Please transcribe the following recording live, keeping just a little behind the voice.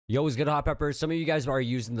Yo, what's good, Hot Peppers? Some of you guys are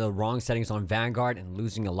using the wrong settings on Vanguard and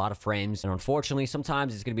losing a lot of frames. And unfortunately,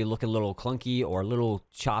 sometimes it's going to be looking a little clunky or a little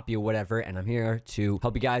choppy or whatever. And I'm here to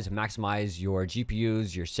help you guys maximize your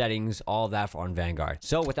GPUs, your settings, all of that on Vanguard.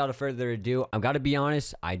 So without further ado, I've got to be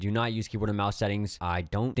honest, I do not use keyboard and mouse settings. I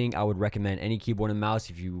don't think I would recommend any keyboard and mouse.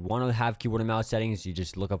 If you want to have keyboard and mouse settings, you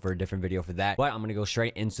just look up for a different video for that. But I'm going to go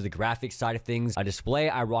straight into the graphics side of things. A display,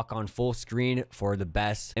 I rock on full screen for the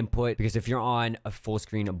best input, because if you're on a full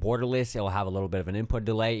screen borderless, it will have a little bit of an input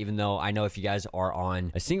delay. Even though I know if you guys are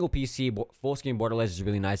on a single PC, full screen borderless is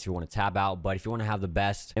really nice if you want to tab out. But if you want to have the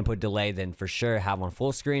best input delay, then for sure have on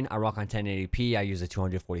full screen. I rock on 1080p. I use a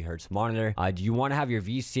 240 hertz monitor. Do you want to have your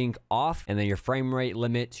VSync off and then your frame rate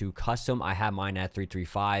limit to custom? I have mine at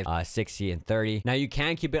 335, 60, and 30. Now you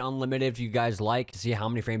can keep it unlimited if you guys like to see how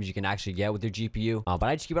many frames you can actually get with your GPU. But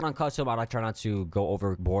I just keep it on custom. I try not to go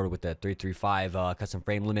overboard with the 335 custom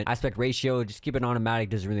frame limit. Aspect ratio, just keep it automatic.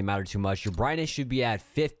 Doesn't really matter too much. Your brightness should be at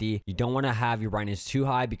 50. You don't want to have your brightness too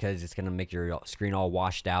high because it's going to make your screen all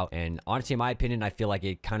washed out. And honestly, in my opinion, I feel like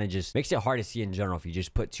it kind of just makes it hard to see in general if you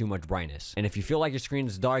just put too much brightness. And if you feel like your screen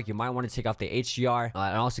is dark, you might want to take off the HDR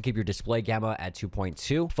and also keep your display gamma at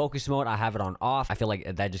 2.2. Focus mode, I have it on off. I feel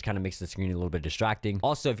like that just kind of makes the screen a little bit distracting.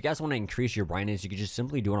 Also, if you guys want to increase your brightness, you can just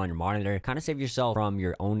simply do it on your monitor. Kind of save yourself from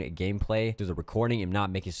your own gameplay through the recording and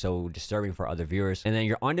not make it so disturbing for other viewers. And then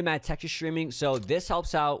your on-demand texture streaming. So this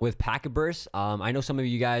helps out with packet bursts. I know some of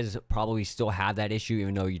you guys probably still have that issue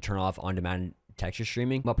even though you turn off on-demand texture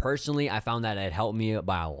streaming, but personally I found that it helped me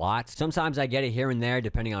by a lot. Sometimes I get it here and there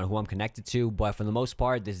depending on who I'm connected to, but for the most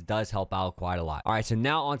part this does help out quite a lot. All right, so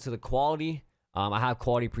now onto the quality. I have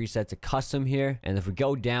quality preset to custom here. And if we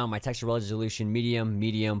go down, my texture resolution,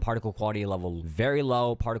 medium, particle quality level, very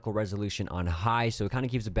low, particle resolution on high. So it kind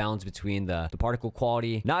of keeps a balance between the particle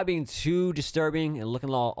quality, not being too disturbing and looking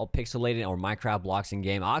all pixelated or Minecraft blocks in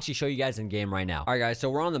game. I'll actually show you guys in game right now. All right, guys, so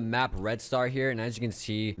we're on the map Red Star here. And as you can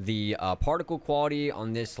see, the particle quality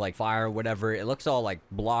on this like fire, whatever, it looks all like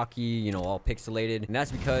blocky, you know, all pixelated. And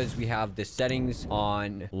that's because we have the settings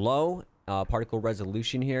on low. Particle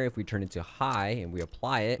resolution here. If we turn it to high and we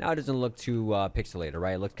apply it, now it doesn't look too pixelated,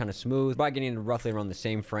 right? It looks kind of smooth by getting roughly around the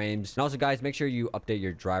same frames. And also, guys, make sure you update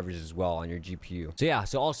your drivers as well on your GPU. So yeah,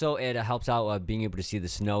 so also it helps out being able to see the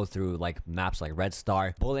snow through like maps like Red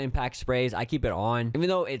Star. Bullet impact sprays, I keep it on, even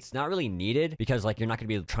though it's not really needed because like you're not gonna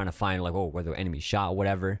be trying to find like, oh, where the enemy shot or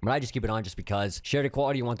whatever. But I just keep it on just because. Shader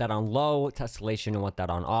quality, you want that on low. Tessellation, you want that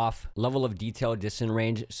on off. Level of detail, distant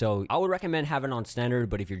range. So I would recommend having it on standard,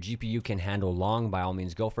 but if your GPU can handle long, by all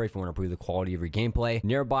means go for it if you want to improve the quality of your gameplay.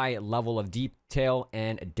 Nearby, level of detail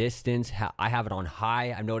and distance, I have it on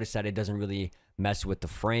high. I've noticed that it doesn't really mess with the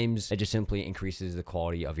frames. It just simply increases the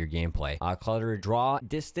quality of your gameplay. Color draw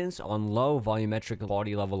distance on low, volumetric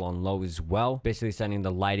quality level on low as well. Basically setting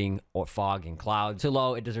the lighting or fog and clouds to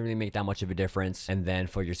low. It doesn't really make that much of a difference. And then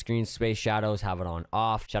for your screen space shadows, have it on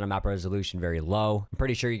off. Shadow map resolution very low. I'm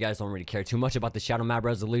pretty sure you guys don't really care too much about the shadow map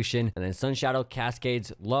resolution. And then sun shadow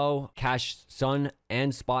cascades low, cache sun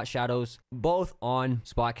and spot shadows both on.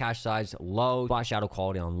 Spot cache size low, spot shadow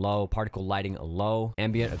quality on low, particle lighting low,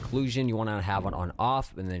 ambient occlusion you want to have on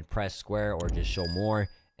off, and then press square or just show more,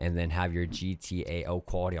 and then have your GTAO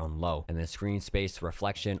quality on low, and then screen space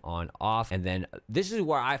reflection on off. And then this is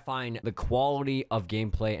where I find the quality of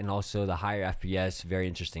gameplay and also the higher FPS very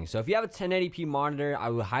interesting. So if you have a 1080p monitor, I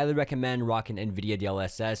would highly recommend rocking NVIDIA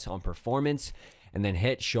DLSS on performance, and then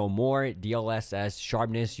hit show more. DLSS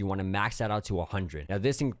sharpness, you want to max that out to 100. Now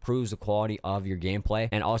this improves the quality of your gameplay,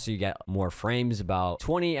 and also you get more frames, about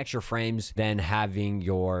 20 extra frames than having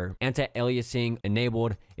your anti-aliasing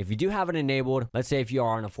enabled. If you do have it enabled, let's say if you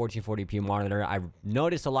are on a 1440p monitor, I've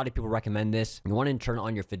noticed a lot of people recommend this. You want to turn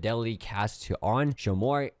on your fidelity cast to on, show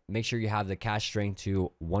more, make sure you have the cache strength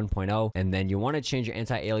to 1.0, and then you want to change your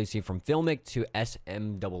anti-aliasing from filmic to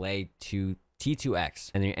SMAA to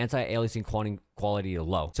T2X, and then your anti-aliasing quality to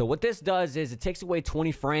low. So what this does is it takes away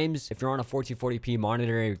 20 frames. If you're on a 1440p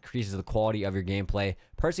monitor, it increases the quality of your gameplay.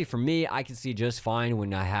 Personally, for me, I can see just fine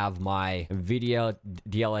when I have my NVIDIA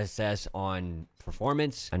DLSS on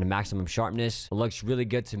performance and the maximum sharpness. It looks really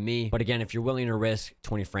good to me. But again, if you're willing to risk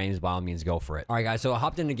 20 frames, by all means, go for it. All right, guys, so I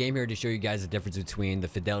hopped in the game here to show you guys the difference between the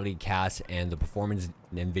fidelity cast and the performance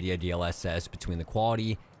NVIDIA DLSS, between the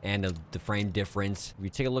quality and the frame difference. If you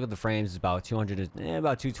take a look at the frames, it's about 200 to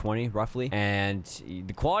about 220 roughly. And and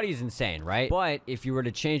the quality is insane, right? But if you were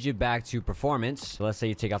to change it back to performance, so let's say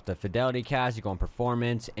you take off the fidelity cast, you go on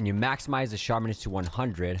performance, and you maximize the sharpness to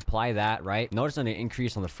 100, apply that, right? Notice an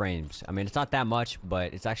increase on the frames. I mean, it's not that much,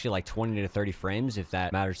 but it's actually like 20 to 30 frames if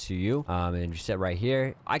that matters to you. And you set right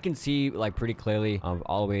here. I can see like pretty clearly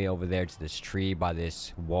all the way over there to this tree by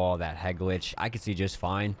this wall, that head glitch. I can see just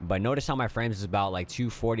fine, but notice how my frames is about like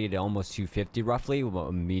 240 to almost 250 roughly,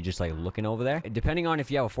 me just like looking over there. Depending on if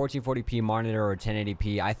you have a 1440p monitor or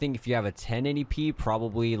 1080p, I think if you have a 1080p,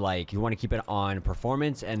 probably like you want to keep it on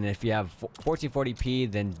performance, and if you have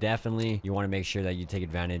 1440p, then definitely you want to make sure that you take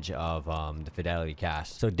advantage of the fidelity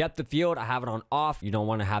cast. So depth of field, I have it on off. You don't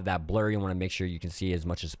want to have that blur. You want to make sure you can see as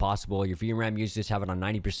much as possible. Your VRAM usage, have it on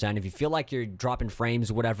 90%. If you feel like you're dropping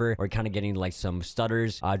frames or whatever, or kind of getting like some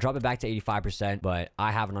stutters, drop it back to 85%, but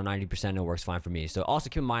I have it on 90% and it works fine for me. So also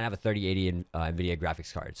keep in mind, I have a 3080 NVIDIA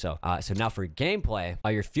graphics card. So now for gameplay,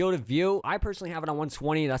 your field of view, I personally have it on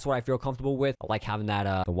 120. That's what I feel comfortable with. I like having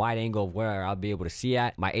that the wide angle of where I'll be able to see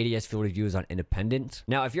at. My ADS field of view is on independent.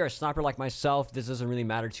 Now, if you're a sniper like myself, this doesn't really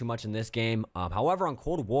matter too much in this game. However, on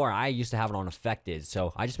Cold War, I used to have it on affected.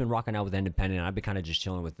 So I just been rocking out with independent, and I've been kind of just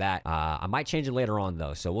chilling with that. I might change it later on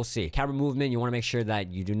though, so we'll see. Camera movement, you want to make sure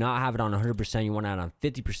that you do not have it on 100%. You want it on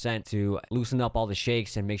 50% to loosen up all the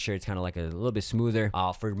shakes and make sure it's kind of like a little bit smoother.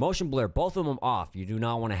 For motion blur, both of them off. You do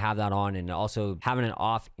not want to have that on, and also having it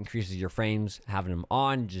off increases your frames. Having them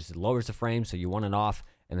on just lowers the frames, so you want it off.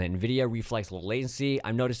 And then NVIDIA reflex low latency,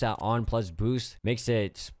 I've noticed that on plus boost makes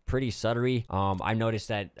it pretty stuttery. I noticed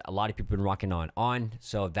that a lot of people have been rocking on,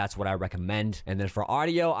 so that's what I recommend. And then for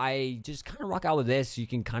audio, I just kind of rock out with this. You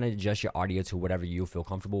can kind of adjust your audio to whatever you feel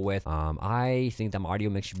comfortable with. I think that my audio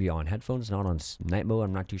mix should be on headphones, not on night mode.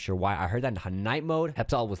 I'm not too sure why. I heard that in night mode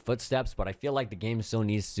helps out with footsteps, but I feel like the game still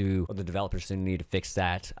needs to, or the developers still need to fix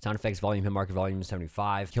that. Sound effects volume, hit market volume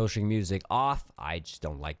 75. Kill stream music off. I just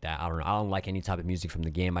don't like that. I don't know. I don't like any type of music from the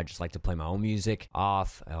game. I just like to play my own music.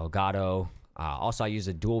 Off. Elgato. Also, I use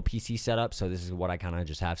a dual PC setup, so this is what I kind of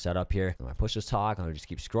just have set up here. When I push this talk, I'll just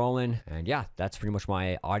keep scrolling, and yeah, that's pretty much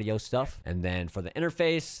my audio stuff. And then for the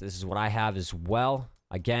interface, this is what I have as well.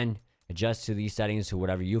 Again, adjust to these settings to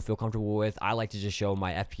whatever you feel comfortable with. I like to just show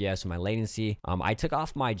my FPS and my latency. I took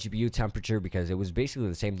off my GPU temperature because it was basically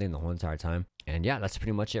the same thing the whole entire time. And yeah, that's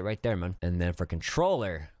pretty much it right there, man. And then for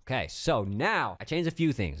controller, okay, so now I changed a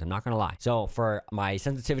few things. I'm not gonna lie. So for my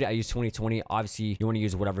sensitivity, I use 2020. Obviously, you want to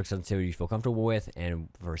use whatever sensitivity you feel comfortable with. And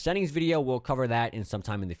for settings video, we'll cover that in some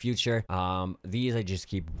time in the future. These I just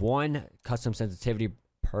keep one custom sensitivity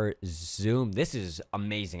per zoom. This is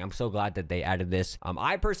amazing. I'm so glad that they added this.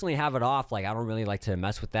 I personally have it off. Like, I don't really like to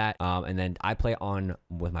mess with that. And then I play on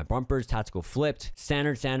with my bumpers, tactical flipped,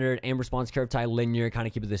 standard, aim response curve tie linear, kind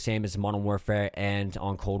of keep it the same as Modern Warfare, and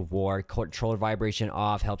on Cold War. Controller vibration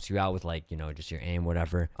off helps you out with, like, you know, just your aim,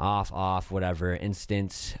 whatever. Off, whatever.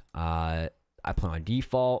 Instant. I play on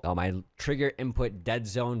default. My trigger input dead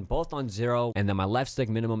zone, both on 0. And then my left stick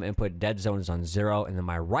minimum input dead zone is on 0. And then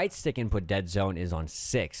my right stick input dead zone is on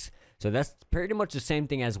 6. So that's pretty much the same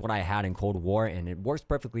thing as what I had in Cold War, and it works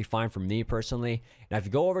perfectly fine for me personally. Now, if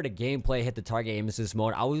you go over to gameplay, hit the target aim assist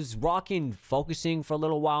mode, I was rocking focusing for a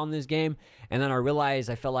little while in this game, and then I realized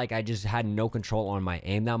I felt like I just had no control on my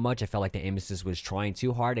aim that much. I felt like the aim assist was trying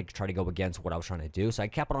too hard to try to go against what I was trying to do, so I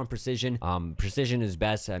kept it on precision. Precision is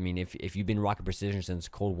best. I mean, if you've been rocking precision since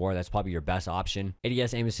Cold War, that's probably your best option.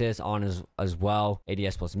 ADS aim assist on as well.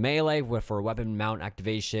 ADS plus melee for weapon mount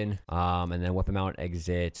activation, and then weapon mount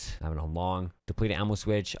exit. On long, depleted ammo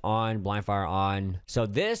switch on, blind fire on. So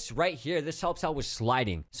this right here, this helps out with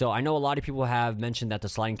sliding. So I know a lot of people have mentioned that the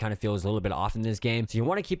sliding kind of feels a little bit off in this game. So you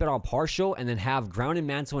want to keep it on partial, and then have grounded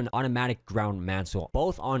mantle and automatic ground mantle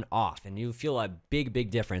both on off, and you feel a big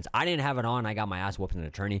difference. I didn't have it on. I got my ass whooped in an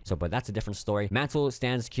attorney, so but that's a different story. Mantle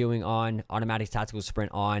stands queuing on, automatic tactical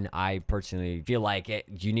sprint on. I personally feel like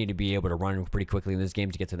you need to be able to run pretty quickly in this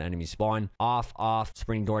game to get to the enemy spawn. Off,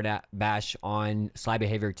 sprinting door bash on, slide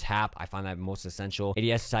behavior tap. I find that most essential.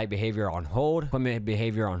 ADS site behavior on hold, equipment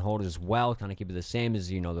behavior on hold as well. Kind of keep it the same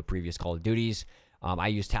as, you know, the previous Call of Duties. I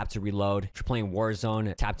use tap to reload. If you're playing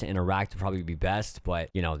Warzone, tap to interact would probably be best,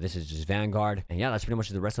 but you know, this is just Vanguard. And yeah, that's pretty much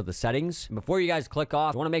the rest of the settings. Before you guys click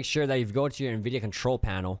off, you want to make sure that you go to your NVIDIA Control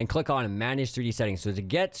Panel and click on Manage 3D Settings. So to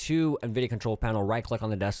get to NVIDIA Control Panel, right click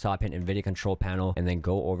on the desktop, hit NVIDIA Control Panel, and then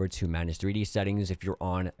go over to Manage 3D Settings. If you're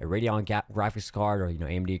on a Radeon graphics card or, you know,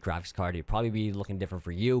 AMD graphics card, it'd probably be looking different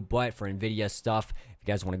for you, but for NVIDIA stuff, If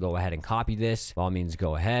you guys want to go ahead and copy this, by all means,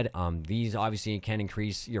 go ahead. These obviously can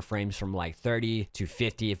increase your frames from like 30 to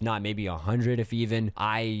 50, if not maybe 100 if even.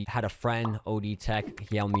 I had a friend, OD Tech,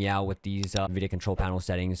 he helped me out with these NVIDIA Control Panel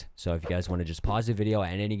settings. So if you guys want to just pause the video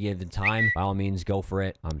at any given time, by all means, go for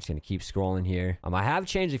it. I'm just going to keep scrolling here. I have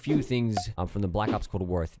changed a few things from the Black Ops Cold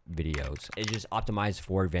War videos. It's just optimized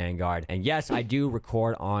for Vanguard. And yes, I do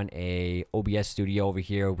record on a OBS studio over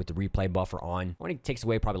here with the replay buffer on. Only takes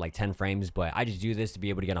away probably like 10 frames, but I just do this to be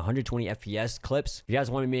able to get 120 FPS clips. If you guys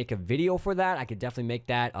want to make a video for that, I could definitely make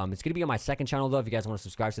that. It's going to be on my second channel though. If you guys want to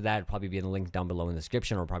subscribe to that, it'll probably be in the link down below in the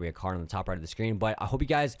description, or probably a card on the top right of the screen. But I hope you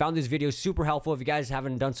guys found this video super helpful. If you guys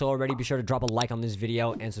haven't done so already, be sure to drop a like on this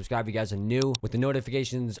video and subscribe if you guys are new, with the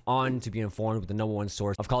notifications on to be informed with the #1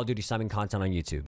 source of Call of Duty Simon content on YouTube.